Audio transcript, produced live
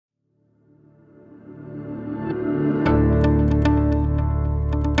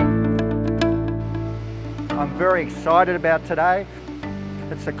very excited about today.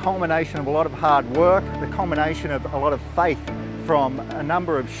 It's the culmination of a lot of hard work, the culmination of a lot of faith from a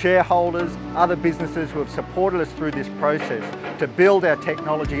number of shareholders, other businesses who have supported us through this process to build our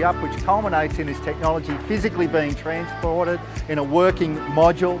technology up, which culminates in this technology physically being transported in a working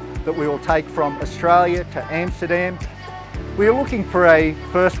module that we will take from Australia to Amsterdam. We are looking for a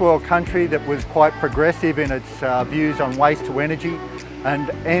first world country that was quite progressive in its views on waste to energy,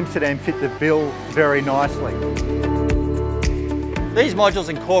 and Amsterdam fit the bill very nicely. These modules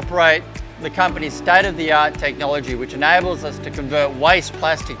incorporate the company's state-of-the-art technology, which enables us to convert waste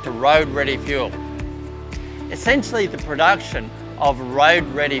plastic to road-ready fuel. Essentially, the production of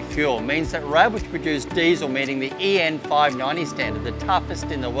road-ready fuel means that we're able to produce diesel meeting the EN 590 standard, the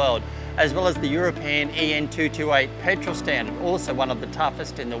toughest in the world, as well as the European EN 228 petrol standard, also one of the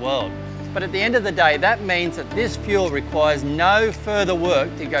toughest in the world. But at the end of the day, that means that this fuel requires no further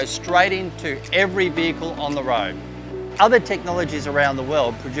work to go straight into every vehicle on the road. Other technologies around the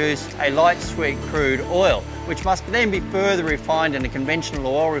world produce a light sweet crude oil, which must then be further refined in a conventional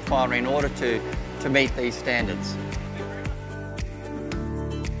oil refinery in order to meet these standards.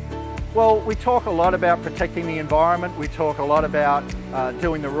 Well, we talk a lot about protecting the environment. We talk a lot about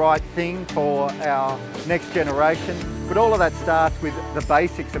doing the right thing for our next generation. But all of that starts with the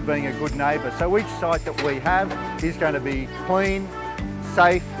basics of being a good neighbour. So each site that we have is going to be clean,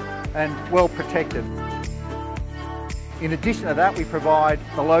 safe and well protected. In addition to that, we provide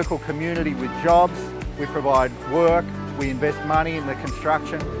the local community with jobs, we provide work, we invest money in the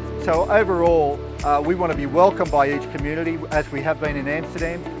construction. So overall, we want to be welcomed by each community, as we have been in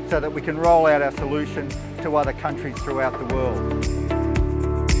Amsterdam, so that we can roll out our solution to other countries throughout the world.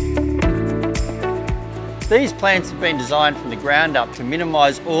 These plants have been designed from the ground up to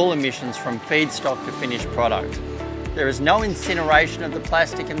minimise all emissions from feedstock to finished product. There is no incineration of the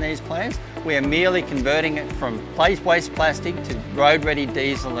plastic in these plants. We are merely converting it from waste plastic to road-ready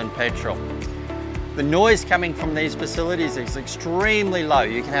diesel and petrol. The noise coming from these facilities is extremely low.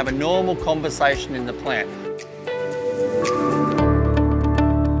 You can have a normal conversation in the plant.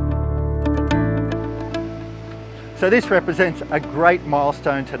 So this represents a great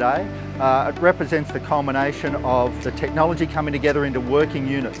milestone today. It represents the culmination of the technology coming together into working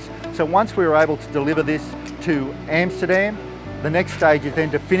units. So once we were able to deliver this to Amsterdam, the next stage is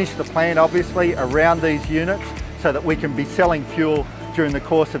then to finish the plant, obviously, around these units so that we can be selling fuel during the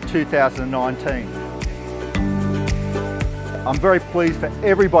course of 2019. I'm very pleased for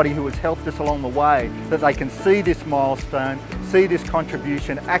everybody who has helped us along the way, that they can see this milestone, see this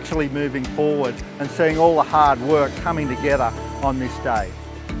contribution actually moving forward and seeing all the hard work coming together on this day.